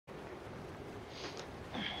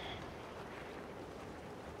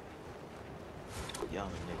young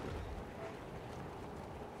nigga.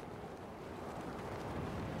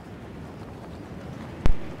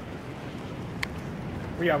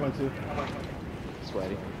 Where y'all went to?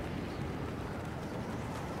 Sweaty.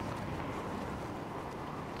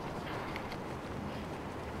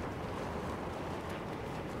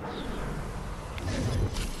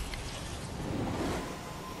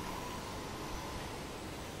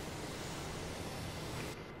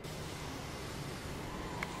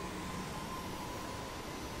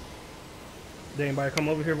 Did anybody come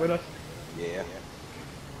over here with us? Yeah.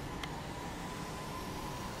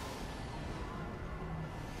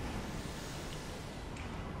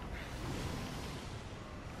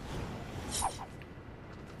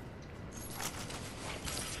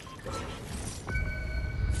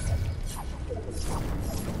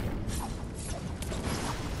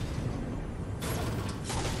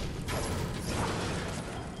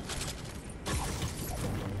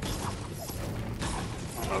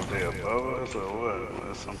 Are they above us or what?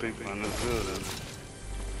 There's some people in this building.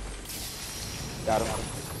 Got him.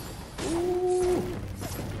 Ooh.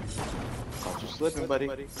 Caught you slipping, buddy.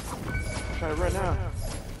 Try to run now.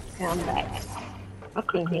 Come back. I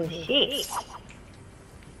couldn't hear shit.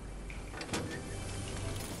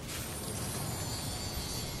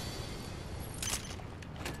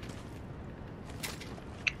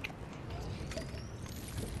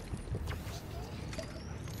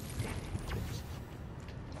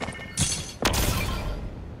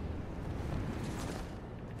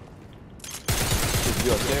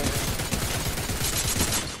 You up there?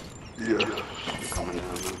 Yeah. Coming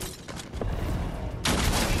down now.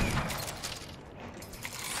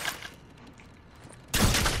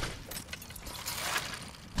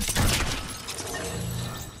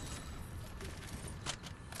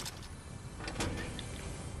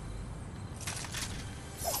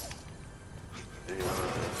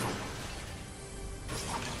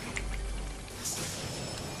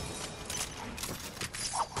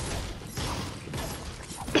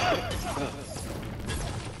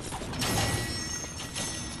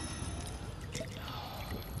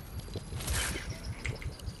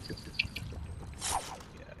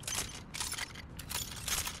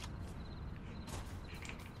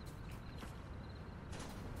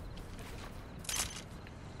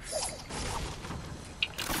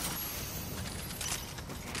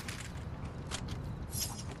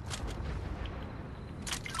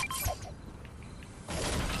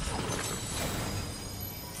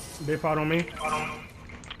 Big pot on me.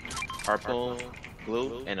 Harpoon,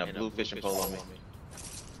 glue, and a blue fishing pole on me.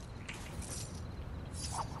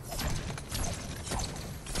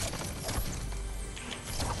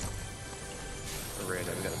 Red,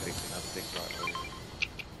 we got a big pot.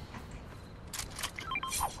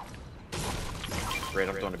 Red,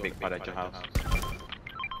 I'm throwing a big pot at your house.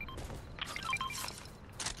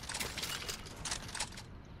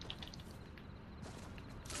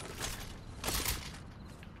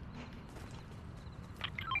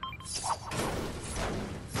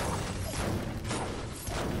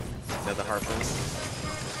 Another harpoon.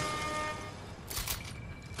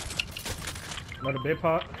 Another big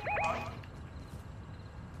pot.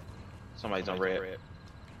 Somebody's on red.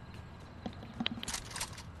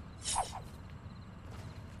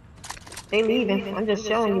 They leaving. I'm just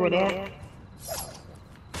showing you where they're at.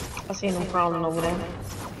 I seen them crawling over there.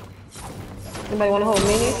 Anybody want to hold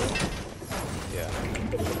me? Yeah.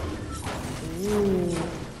 Ooh.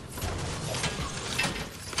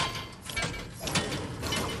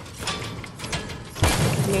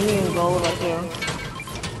 Mini and gold up there.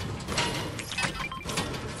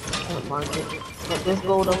 Can't mark it. But this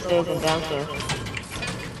gold upstairs and downstairs.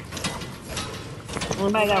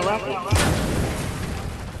 Anybody got rockets?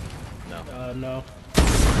 No. No.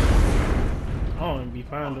 I don't even be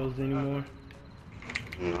finding those anymore.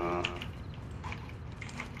 Nah.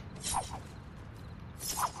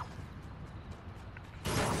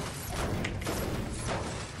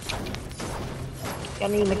 Got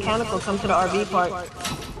any mechanical, come to the RV park.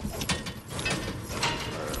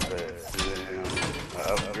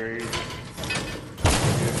 Upgrade.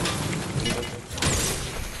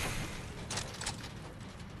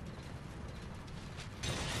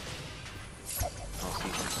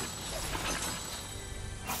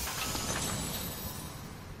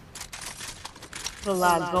 There's a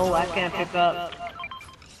lot of gold I can't pick up.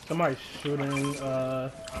 Somebody's shooting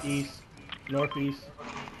east, northeast.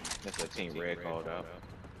 That's a team red called out.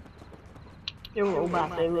 They're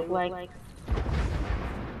robots, they look like.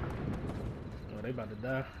 Oh, they about to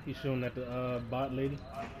die. He's shooting at the bot lady.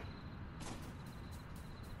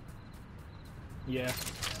 Yeah.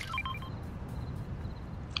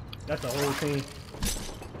 That's the whole team.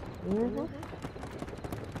 Mm-hmm.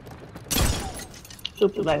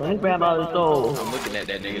 Super like, let me grab all the souls. I'm looking at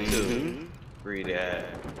that nigga too. Free that.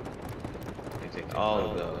 They take all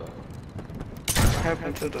of those. What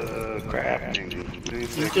happened to the crafting?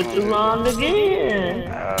 You took too long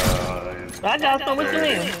again. I got some with you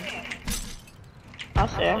in. I'll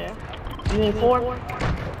share. You need 4?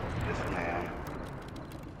 Yes, ma'am.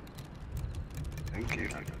 Thank you.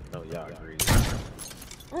 No, y'all agree.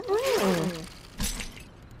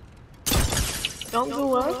 Don't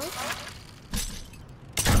do us.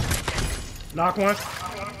 Knock one.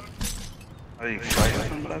 Are you fighting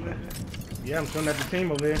somebody? Yeah, I'm shooting at the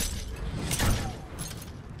team over here.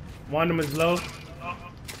 One of them is low.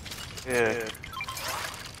 Yeah.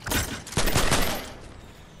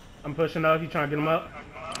 I'm pushing up. You trying to get him up?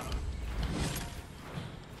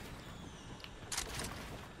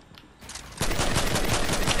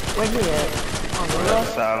 Where he at? On the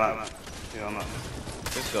left? Silent. You don't know.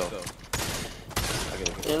 Let's go. I get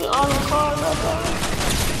it. Is it on the car left side?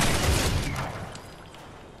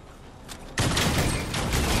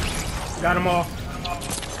 Got them all.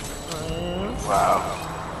 Wow.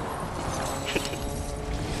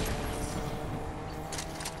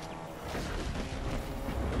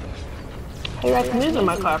 Hey, I can use in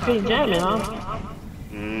my car. Pretty jamming, huh?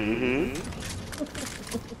 Mm-hmm.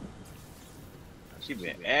 She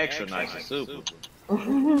been extra nice and super.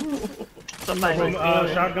 Somebody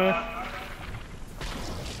Shotgun.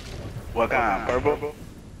 What kind? Purple?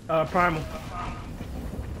 Primal.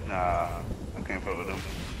 Nah, I can't fuck with them.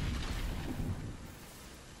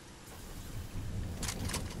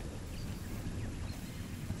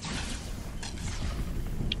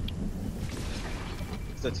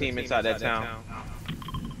 It's a team inside that town.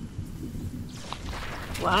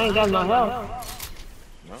 Well, I ain't got no help.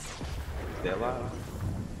 No? They're alive.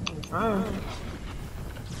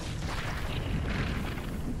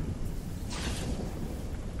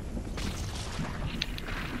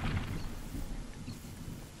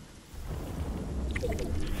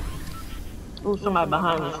 Ooh, somebody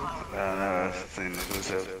behind us. I've seen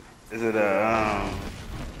this. Is it a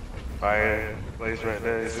fire place right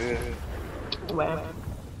there? You see it? Where?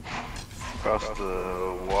 Across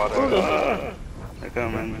the water. Ooh, they're They're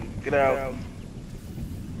coming. Get out.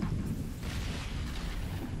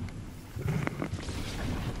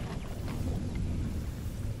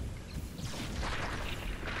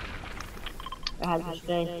 I had to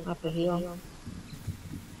stay up the hill.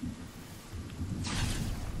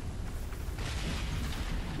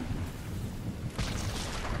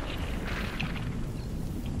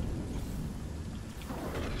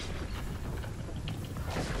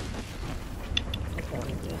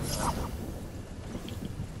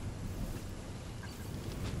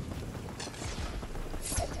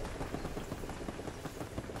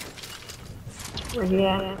 Where he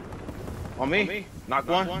at? On me? Knock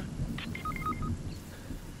one.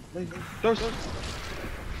 Those.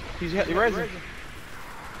 He's resin.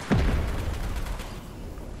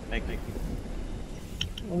 Thank you.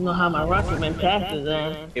 I don't know how my rocket went past his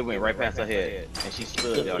ass. It went right past her head, and she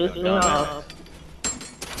stood there. Pissed me off.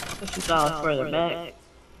 She saw us further back.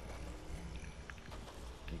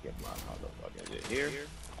 You get my motherfucker here.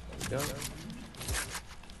 There we go.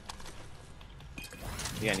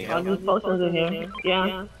 Yeah, any All help? these potions in here.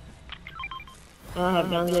 Yeah. I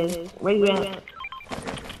have done this. Where you at?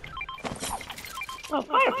 Oh,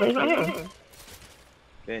 fireplace right here.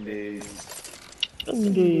 Bandage.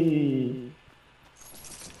 Indeed.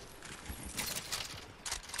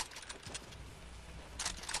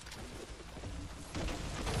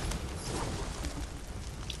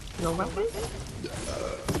 No rockets?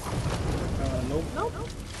 Nope. Nope.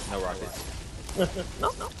 No rockets.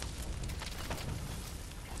 Nope. Nope.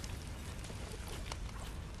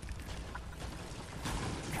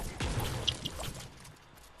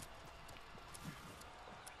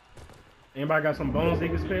 Anybody got some bones they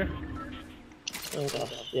can spare? Oh,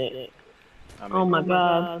 shit. Oh my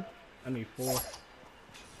god. I need 4.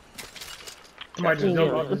 Somebody just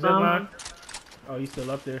jumped off the zip line. Oh, he's still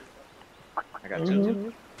up there. I got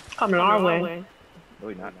 2. Coming our way. No,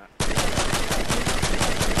 he's not.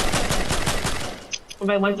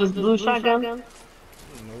 Somebody wants this blue shotgun? Nope.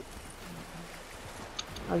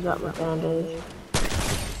 I got my bandage.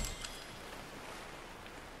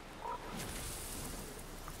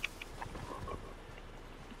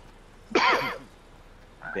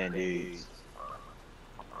 Bandage.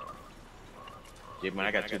 Yeah, man,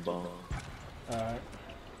 I got 2 bones. Alright.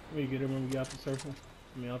 We get him when we get out the circle.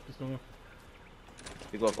 I mean, out the storm.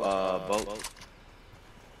 We go up, boat.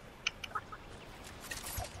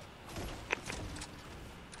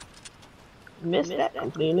 Missed that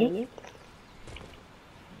completely.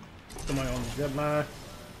 Somebody on the zip line.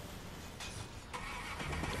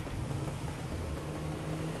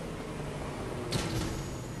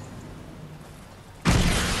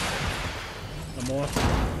 on.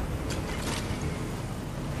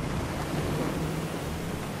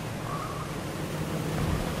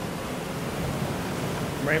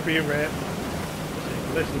 Rain for you, Red.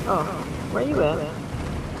 Listen. Oh, where you at?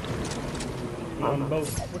 On the boat.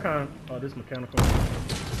 What kind? Oh, this mechanical.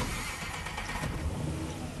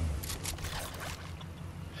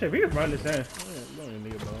 Shit, we can run this in. We don't even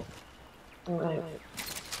need a boat. Alright.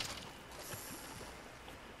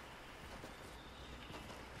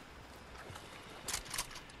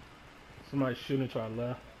 Somebody's shooting to our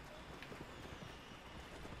left.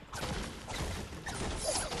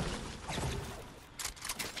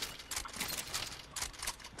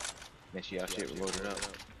 Make sure y'all shit loaded up.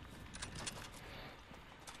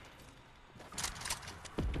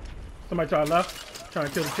 Somebody to our left. Trying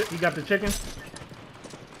to kill the chicken. You got the chicken?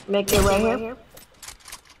 Make it right here.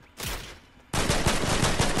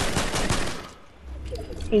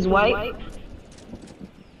 He's white.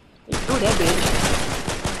 He threw that bitch.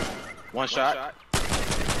 One shot.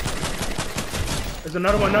 There's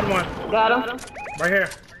another one, Got him. Right here.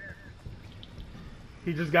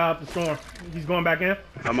 He just got out the storm. He's going back in.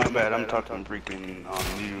 Oh, my bad. I'm talking freaking news.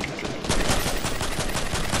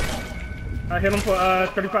 I hit him for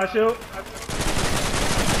 35 shield.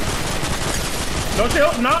 No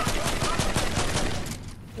shield, no.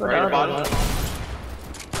 Right at the bottom.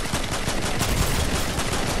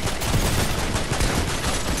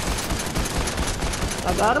 I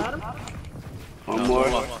got him. One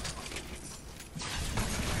more.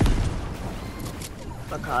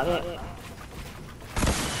 I caught it.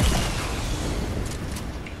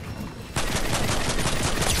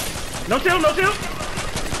 No shield, no shield.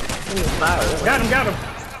 Got him.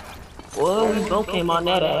 Whoa, we both came on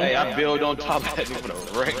that ass. Hey, I build on top of that dude with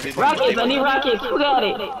a wreck. Rockets, I need rockets. Who got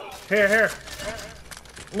it? Here.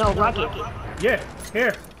 No, rockets. Yeah,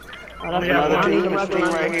 here. Oh, that's Yeah, I need the Take rocket him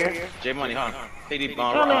right launcher. here. J Money, huh? KD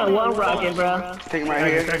I only have one rocket, bro. Take him right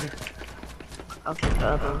here. I'll pick the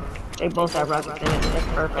other one. They both have rockets in it. That's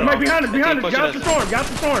perfect. I'm right behind us. pushing Got the us.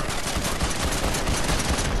 storm.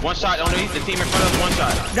 One shot underneath the team in front of us, one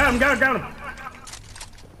shot. Got him.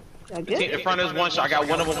 I Team in guess. front of us, one shot. I got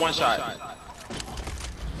one of them, one shot.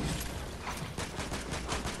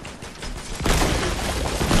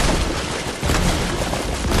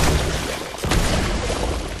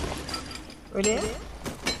 We're there?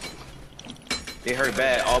 They hurt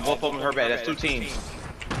bad. All both of them hurt bad. That's two teams.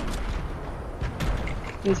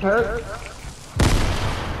 He's hurt.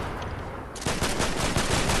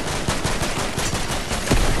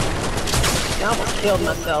 I almost killed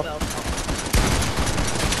myself.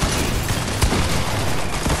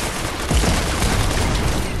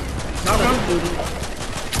 Knock him.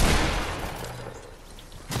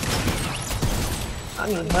 I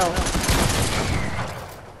need help.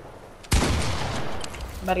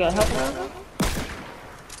 Somebody got help now?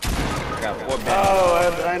 I got four back.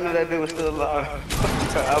 Oh, I know that dude was still alive.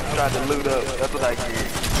 I'm trying to loot up. That's what I did.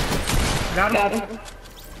 Got him.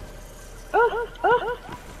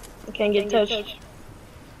 I can't get touched.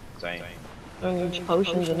 Same. I need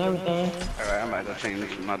potions and everything. Alright, I'm about to change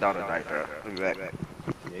this. My daughter died there. Look at that.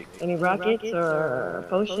 Any rockets or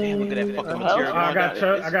potions Look at that or fucking help?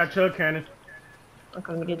 material. I got chug cannon. I'm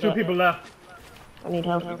gonna get 2 that. people left. I need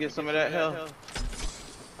help. You get some of that hell.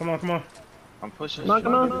 Come on. I'm pushing.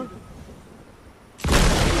 Come on.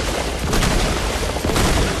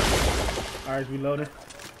 Alright, reloading.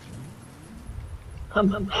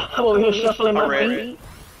 I'm over here shuffling my Alright. feet.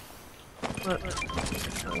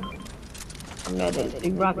 I'm mad that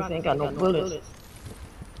these rockets ain't got no bullets.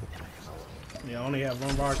 Yeah, I only have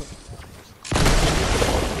 1 rocket.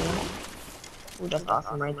 Ooh, that's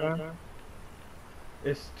awesome right there.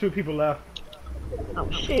 It's 2 people left. Oh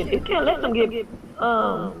shit, you can't let them get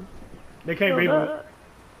They can't healed reboot. up.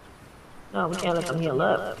 No, we can't let them heal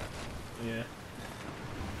up. Yeah.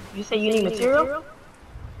 You say you need material?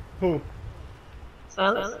 Who?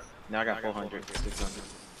 Silence? Now I got 400, 600.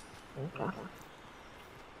 Okay.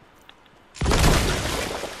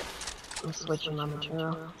 I'm switching my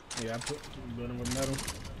material. Yeah, I put building with metal.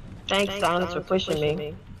 Thanks, Silence, for pushing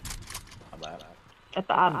me. I'm bad. That's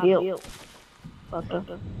the ideal. Fucker.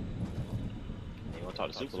 You wanna talk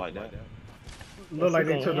to Super like that? Look like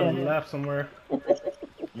they took the left somewhere.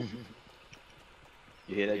 You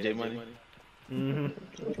hear that, J Money?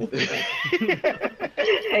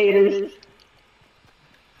 Haters.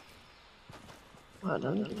 Well,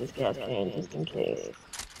 let me get this gas can just in case.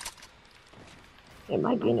 It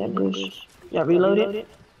might be in that bush. Y'all reloaded?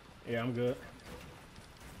 Yeah, I'm good.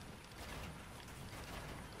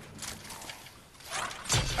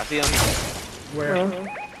 I see him. Where?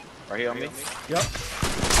 Right here on me. Yep.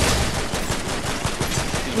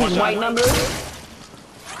 He's one These white shot. numbers?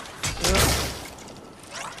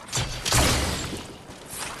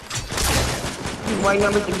 White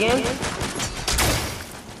numbers again.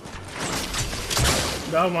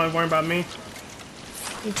 The other one worrying about me.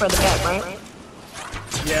 You further back, right?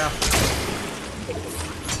 Yeah.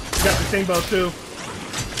 Got the steamboat too.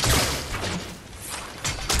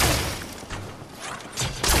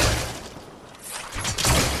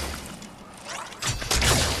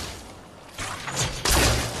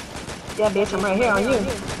 Yeah, bitch, I'm right here on you.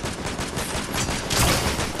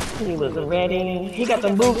 He wasn't ready. He got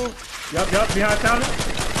them boots. Yup, behind Talon.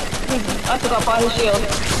 I took off all his shield.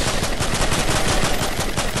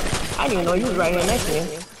 I didn't even know you was right here next to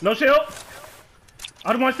me. No shield.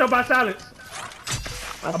 Other one still by Silence.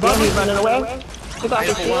 I see him, he's running away. Took off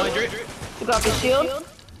his shield. Took off his shield.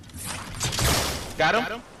 Got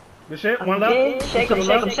him? Good shit, one left. Shake him.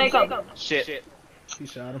 Shit. He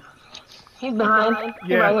shot him. He's behind.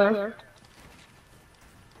 He's right here.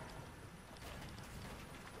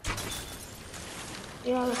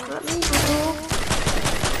 Yeah, that's not me, boo.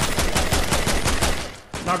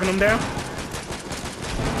 Knocking him down.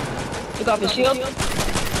 Took off his shield.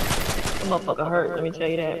 That motherfucker hurt, let me tell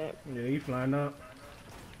you that. Yeah, he flying up.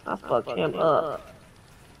 I fucked him up.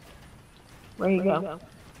 Where he go?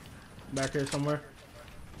 Back here somewhere.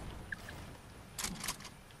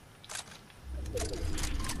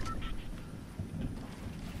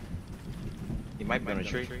 He might be on a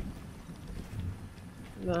tree.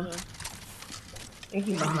 No. I think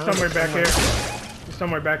he's behind. Somewhere back here. He's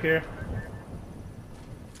somewhere back here.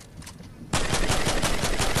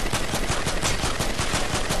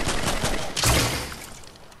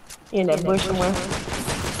 In that bush somewhere.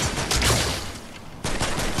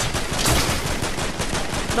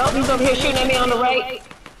 Nope, he's over here shooting at me on the right.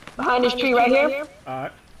 Behind this tree right here.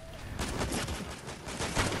 Alright.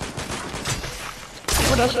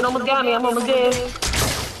 Oh, that shit almost got me. I'm almost dead.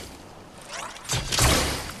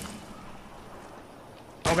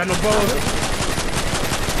 I don't got no bows.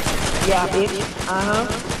 Yeah, bitch.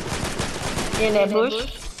 In that bush.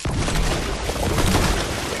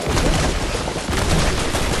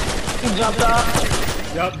 He jumped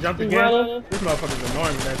off. Yup, jumped He's again. running. This motherfucker's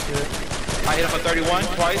annoying with that shit. I hit him for 31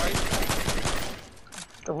 twice.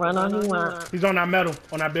 The run on he went. He's on that metal,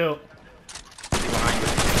 on that build.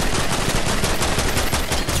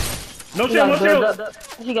 No shield, no shield.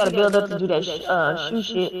 He gotta build up to do that shoe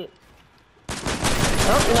shit.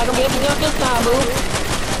 Oh, you're not gonna be able to jump this time, boo.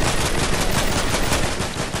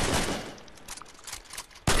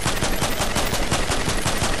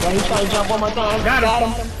 Yeah, he's trying to jump one more time. Got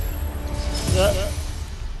him. Yep.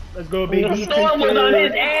 Let's go, baby. The storm was on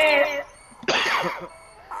his ass.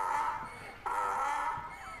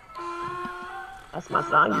 That's my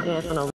song you dancing over.